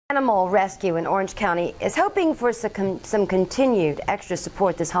Animal Rescue in Orange County is hoping for some continued extra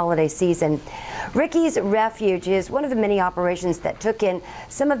support this holiday season. Ricky's Refuge is one of the many operations that took in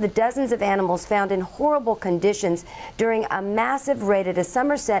some of the dozens of animals found in horrible conditions during a massive raid at a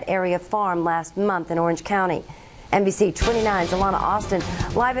Somerset area farm last month in Orange County. Nbc29's Alana Austin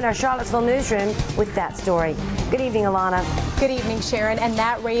live in our Charlottesville newsroom with that story. Good evening, Alana. Good evening, Sharon. And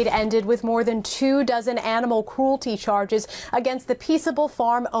that raid ended with more than 24 animal cruelty charges against the Peaceable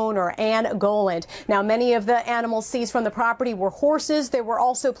Farm owner, Ann Goland. Now, many of the animals seized from the property were horses. There were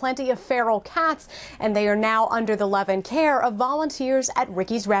also plenty of feral cats, and they are now under the love and care of volunteers at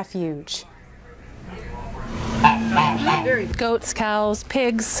Ricky's Refuge. Goats, cows,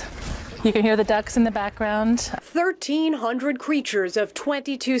 pigs. You can hear the ducks in the background. 1,300 creatures of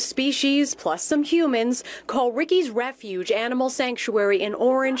 22 species, plus some humans, call Ricky's Refuge Animal Sanctuary in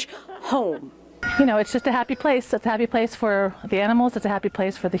Orange home. You know, it's just a happy place. It's a happy place for the animals. It's a happy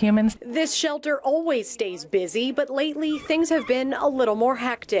place for the humans. This shelter always stays busy, but lately things have been a little more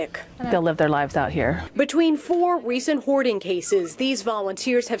hectic. They'll live their lives out here. Between 4 recent hoarding cases, these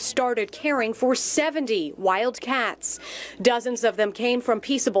volunteers have started caring for 70 wild cats. Dozens of them came from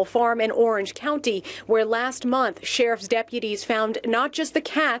Peaceable Farm in Orange County, where last month sheriff's deputies found not just the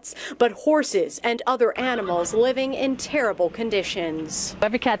cats, but horses and other animals living in terrible conditions.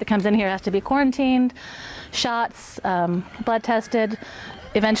 Every cat that comes in here has to be quarantined, shots, blood tested.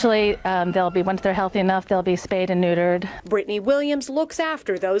 Eventually, once they're healthy enough, they'll be spayed and neutered. Brittany Williams looks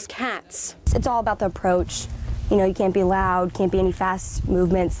after those cats. It's all about the approach. You know, you can't be loud, can't be any fast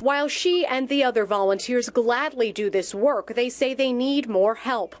movements. While she and the other volunteers gladly do this work, they say they need more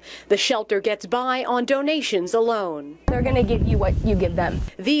help. The shelter gets by on donations alone. They're going to give you what you give them.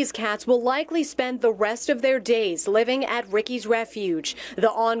 These cats will likely spend the rest of their days living at Ricky's Refuge.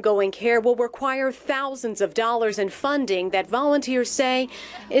 The ongoing care will require thousands of dollars in funding that volunteers say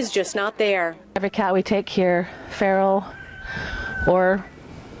is just not there. Every cat we take here, feral or,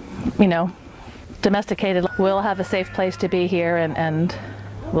 you know, domesticated, will have a safe place to be here and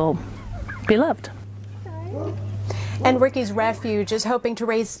will be loved. And Ricky's Refuge is hoping to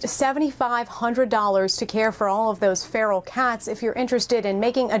raise $7,500 to care for all of those feral cats. If you're interested in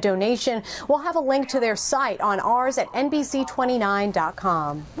making a donation, we'll have a link to their site on ours at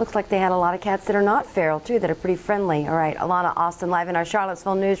Nbc29.com. Looks like they had a lot of cats that are not feral, too, that are pretty friendly. All right, Alana Austin live in our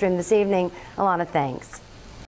Charlottesville newsroom this evening. Alana, thanks.